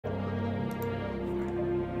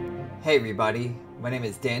Hey everybody, my name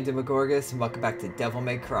is Dan Demogorgus and welcome back to Devil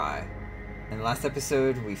May Cry. In the last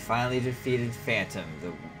episode, we finally defeated Phantom,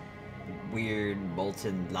 the weird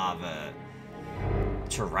molten lava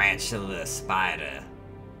tarantula spider.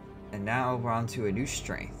 And now we're on to a new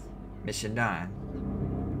strength. Mission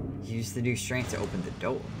 9. Use the new strength to open the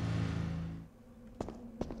door.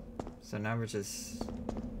 So now we're just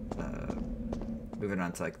moving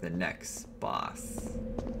on to like the next boss.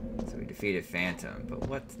 So we defeated Phantom, but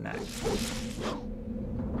what's next?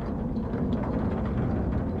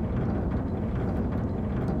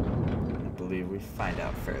 I believe we find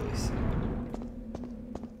out fairly soon.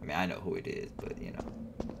 I mean, I know who it is, but you know,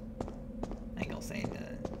 I ain't gonna say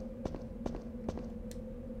nothing.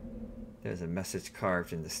 There's a message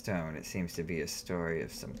carved in the stone. It seems to be a story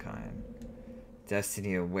of some kind.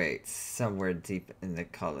 Destiny awaits somewhere deep in the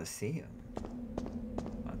Colosseum.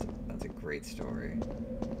 That's a great story.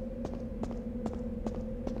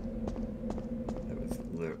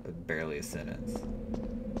 Barely a sentence.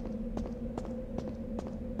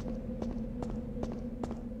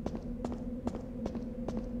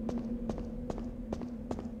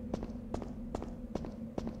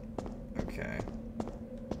 Okay.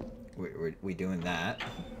 We doing that.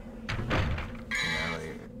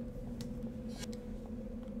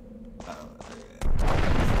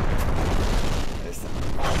 There's some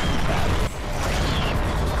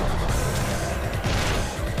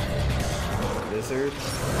lizards.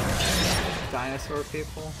 Dinosaur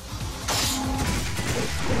people?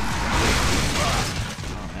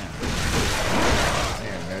 Oh man.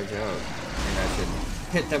 Yeah, no joke. And I should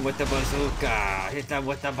hit them with the bazooka! Hit them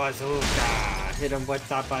with the bazooka! Hit them with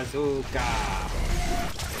the bazooka! I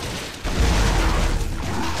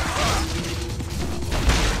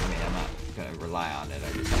mean, I'm not gonna rely on it,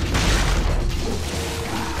 I just...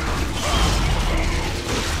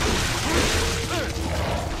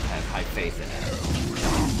 I have high faith in it.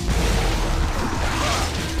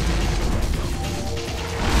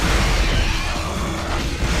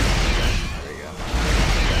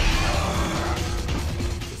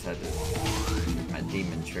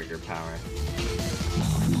 Demon trigger power.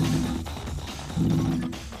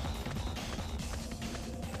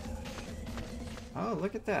 Oh,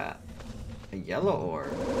 look at that. A yellow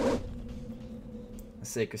orb. A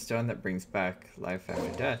sacred stone that brings back life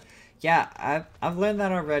after death. Yeah, I've learned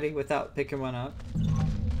that already without picking one up.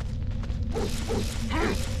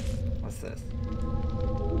 What's this?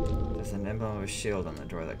 There's an emblem of a shield on the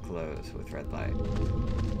door that glows with red light.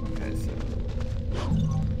 Okay, so...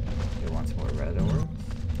 It wants more red orbs.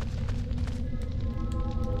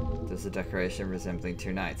 There's a decoration resembling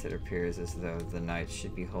two knights. It appears as though the knights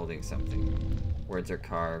should be holding something. Words are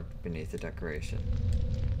carved beneath the decoration.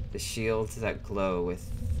 The shields that glow with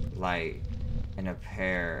light and a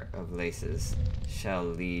pair of laces shall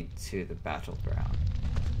lead to the battleground.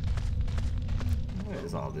 What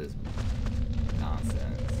is all this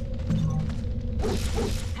nonsense?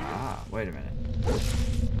 Ah, wait a minute.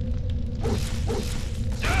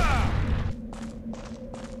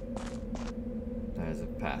 There's a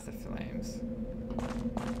path of flames.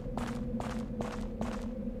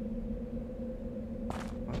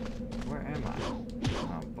 What? Where am I?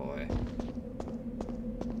 Oh boy.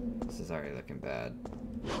 This is already looking bad.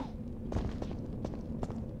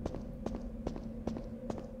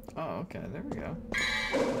 Oh, okay, there we go.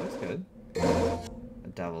 That looks good. A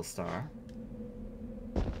devil star.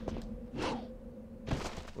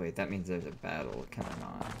 Wait, that means there's a battle coming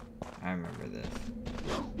on. I remember this.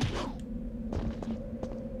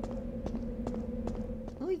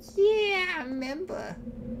 Oh yeah, I remember.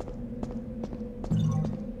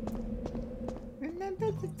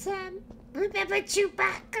 Remember the time? Remember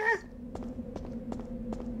Chewbacca?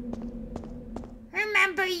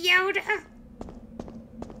 Remember Yoda?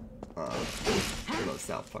 I love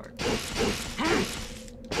South Park.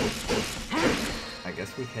 I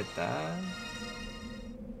guess we hit that.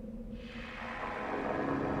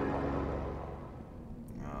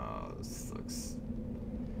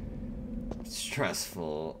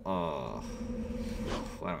 Stressful. Oh,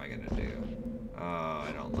 what am I gonna do? Oh,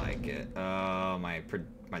 I don't like it. Oh, my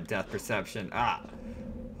death perception. Ah.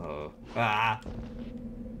 Oh. Ah.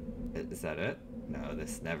 Is that it? No,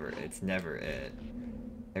 it's never it.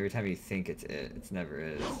 Every time you think it's it, it's never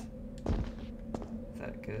is. Is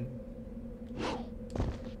that good?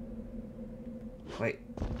 Wait,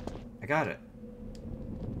 I got it.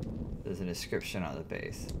 There's an inscription on the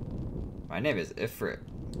base. My name is Ifrit.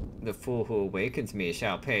 The fool who awakens me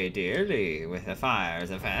shall pay dearly with the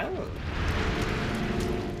fires of hell.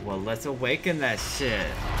 Well, let's awaken that shit.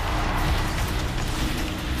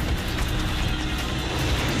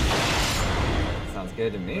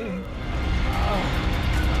 good to me.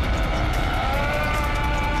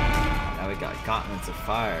 Now we got Gauntlets of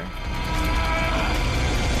Fire.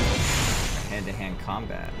 Hand-to-hand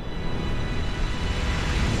combat.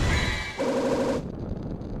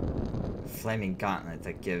 Flaming Gauntlet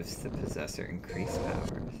that gives the possessor increased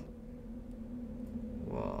powers.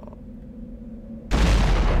 Whoa.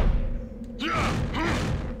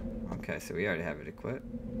 Okay, so we already have it equipped.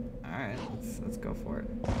 Alright, let's go for it.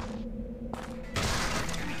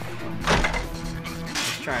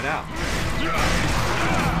 Let's try it out.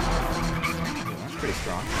 Ooh, that's pretty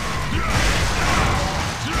strong.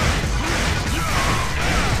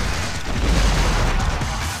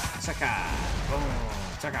 Chaka! Boom!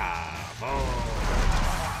 Chaka! Boom!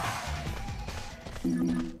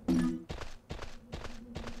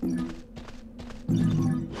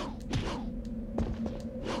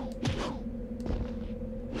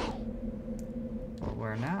 Well,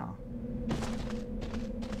 where now?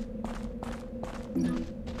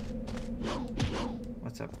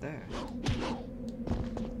 What's up there?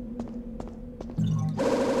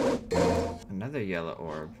 Another yellow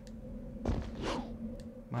orb.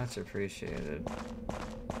 Much appreciated.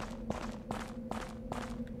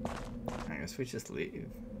 I guess we just leave.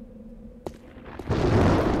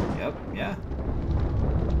 Yep, yeah.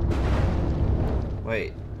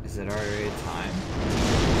 Wait, is it already time?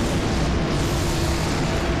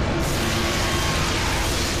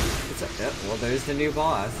 It's a, yep, well there's the new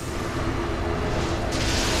boss.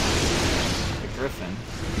 The Griffon.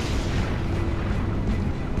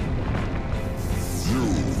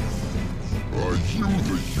 Are you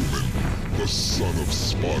the human, the son of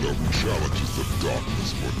Sparta who challenges the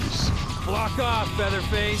darkness for this? Block off,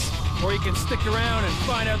 Featherface, or you can stick around and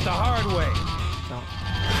find out the hard way. Don't.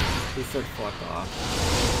 He said fuck off.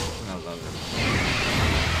 I love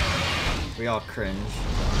it. We all cringe.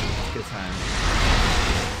 Good time.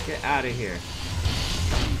 Get out of here.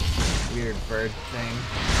 Weird bird thing.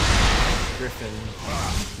 Griffon.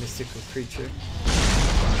 Mystical creature.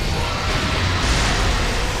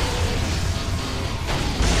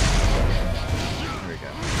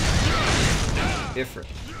 Ifrit.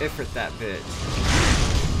 Ifrit that bitch.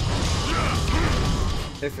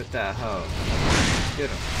 Ifrit that hoe. Get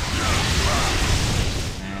him.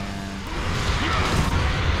 And...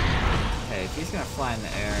 hey, if he's gonna fly in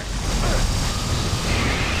the air,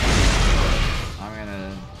 I'm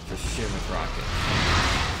gonna just shoot him with rockets.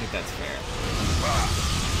 I think that's fair.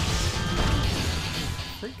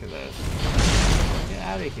 Freak of this. Get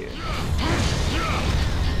out of here.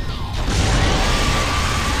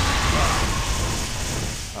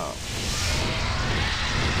 Oh.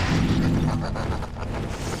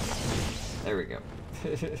 There we go.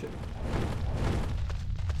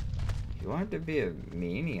 He wanted to be a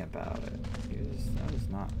meanie about it. That was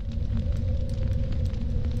not.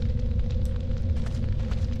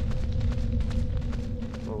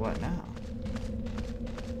 Well, what now?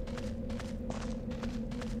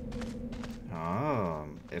 Oh,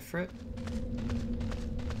 Ifrit?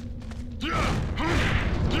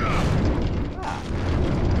 Ah.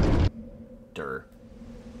 Durr.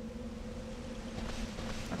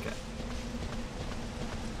 Okay.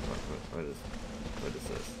 What is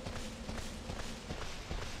this?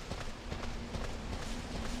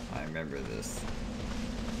 I remember this.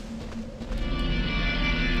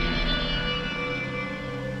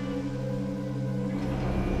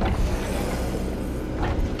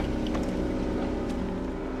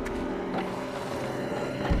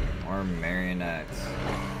 More marionettes.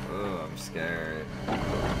 Oh, I'm scared.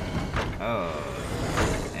 Oh,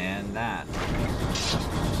 and that.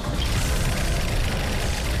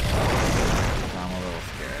 I'm a little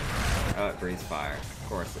scared. Oh, it breathes fire. Of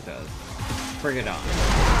course it does. Bring it on.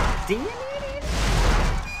 Ding it!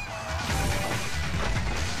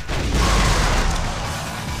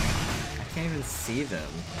 I can't even see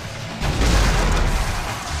them.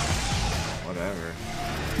 Whatever.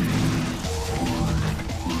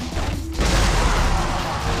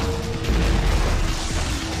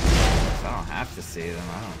 I don't have to see them,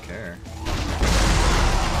 I don't care.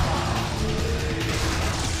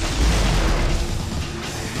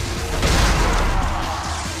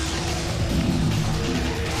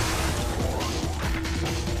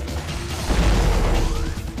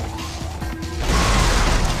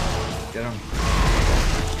 Get him.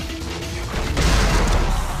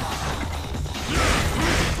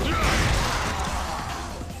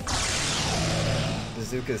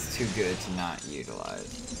 Bazooka's too good to not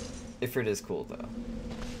utilize. Ifrit is cool though.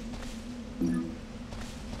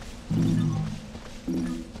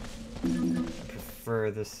 I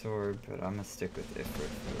prefer the sword, but I'm gonna stick with Ifrit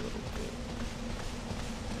for a little bit.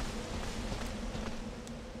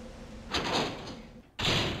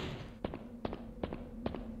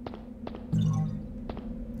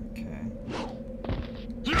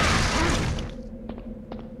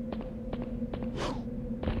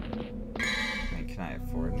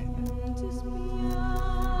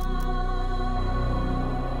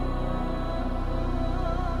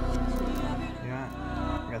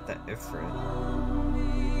 Ifrit.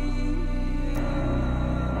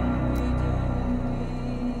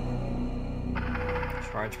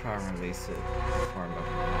 Charge power and release it in the form of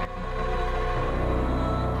magma.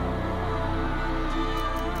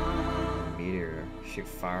 Meteor. Shoot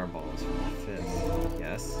fireballs from the fist.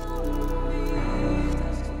 Yes.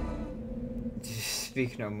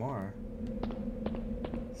 Speak no more.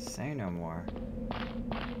 Say no more.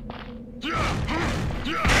 Bring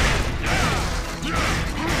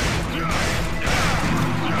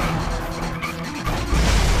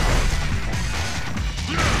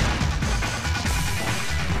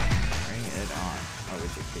it on. Oh,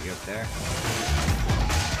 would you be up there?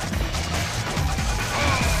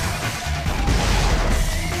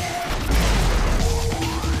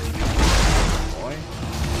 Boy.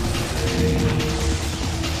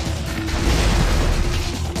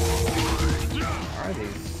 Are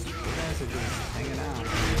these? You guys are just hanging out.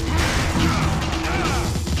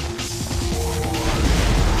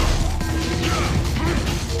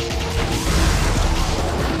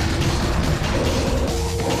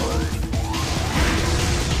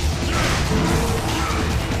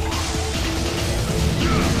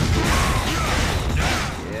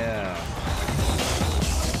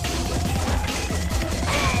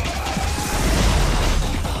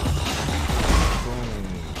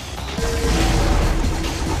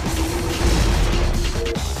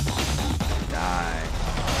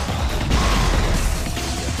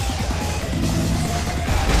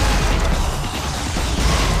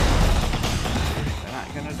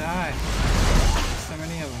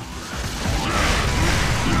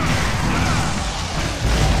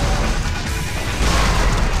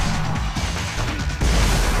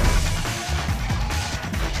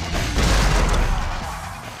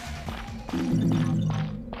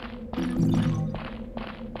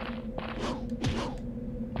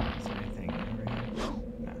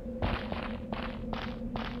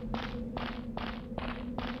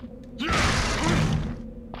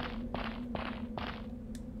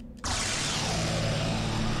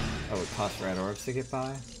 Oh, it costs red orbs to get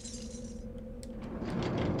by?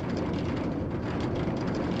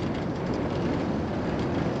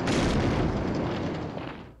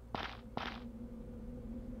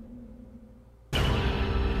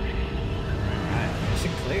 Alright,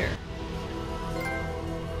 mission clear.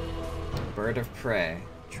 Bird of Prey.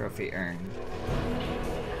 Trophy earned.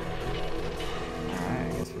 Alright,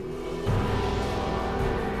 I guess we...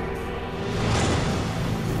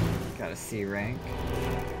 got a C rank.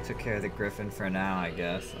 Took care of the Griffon for now, I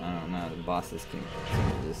guess. I don't know. The bosses can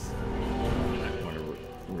just want to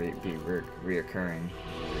be reoccurring.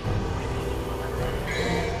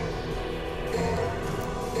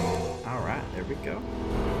 Alright, there we go.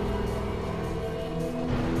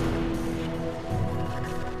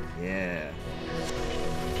 Yeah.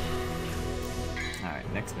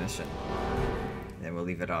 Alright, next mission. Then we'll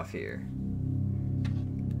leave it off here.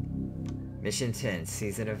 Mission 10,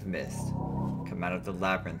 Season of Mist. Come out of the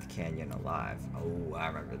Labyrinth Canyon alive. Oh, I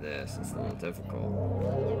remember this. It's a little difficult.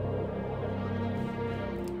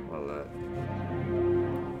 Well,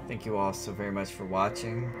 thank you all so very much for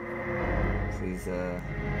watching. Please,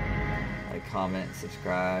 like, comment,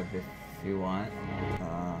 subscribe if you want.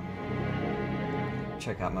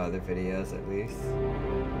 Check out my other videos, at least.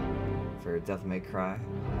 For Devil May Cry.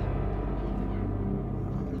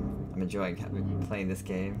 I'm enjoying playing this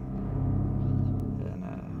game.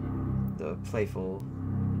 The playful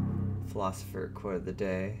philosopher quote of the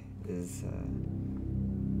day is,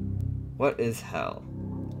 what is hell?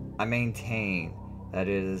 I maintain that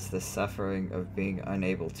it is the suffering of being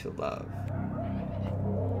unable to love.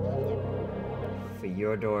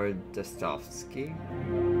 Fyodor Dostoevsky?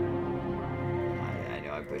 I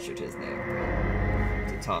know I butchered his name,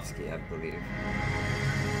 but Dostoevsky, I believe.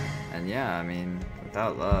 And yeah, I mean,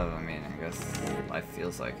 without love, I mean, I guess life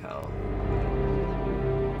feels like hell.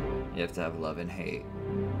 You have to have love and hate.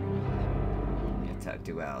 You have to have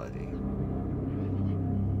duality.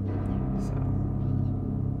 So,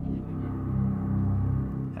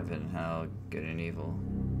 heaven and hell, good and evil.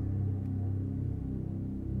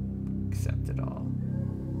 Accept it all.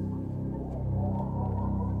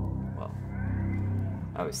 Well,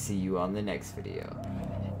 I will see you on the next video.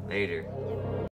 Later.